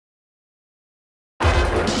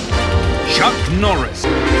Chuck Norris.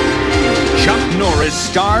 Chuck Norris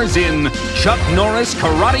stars in Chuck Norris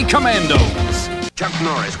Karate Commandos. Chuck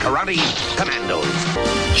Norris Karate Commandos.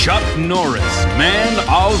 Chuck Norris, man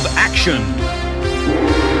of action.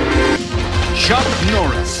 Chuck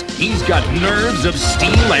Norris, he's got nerves of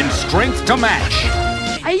steel and strength to match.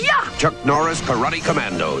 Chuck Norris Karate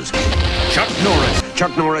Commandos. Chuck Norris.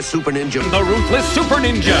 Chuck Norris Super Ninja. The ruthless Super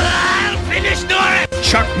Ninja. I'll finish Norris!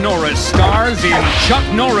 Chuck Norris stars in Chuck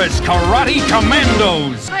Norris Karate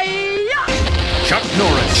Commandos. Chuck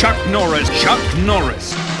Norris. Chuck Norris. Chuck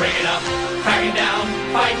Norris. Break it up, crack it down,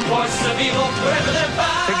 fight forces of evil wherever they're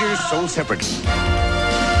found. Figures sold separate.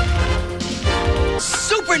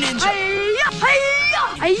 Super Ninja!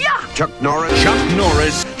 Chuck Norris. Chuck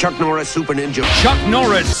Norris. Chuck Norris Super Ninja. Chuck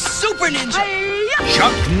Norris. Super Ninja!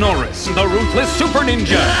 Chuck Norris. The ruthless Super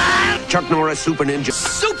Ninja. Chuck Norris Super Ninja.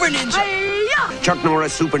 Super Ninja! Chuck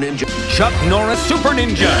Norris Super Ninja. Chuck Norris Super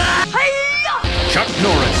Ninja. Chuck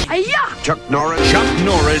Norris. Chuck Norris. Chuck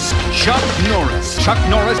Norris. Chuck Norris. Chuck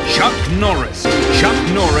Norris. Chuck Norris.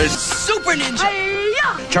 Chuck Norris. Super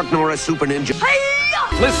Ninja! Chuck Norris Super Ninja.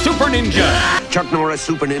 The Super Ninja. Chuck Norris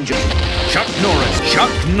Super Ninja. Chuck Norris.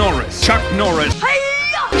 Chuck Norris. Chuck Norris.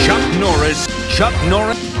 Chuck Norris. Chuck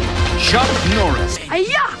Norris. Chuck Norris.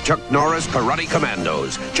 Chuck Norris Karate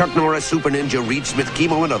Commandos. Chuck Norris Super Ninja, Reed Smith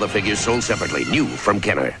Chemo, and other figures sold separately. New from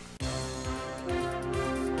Kenner.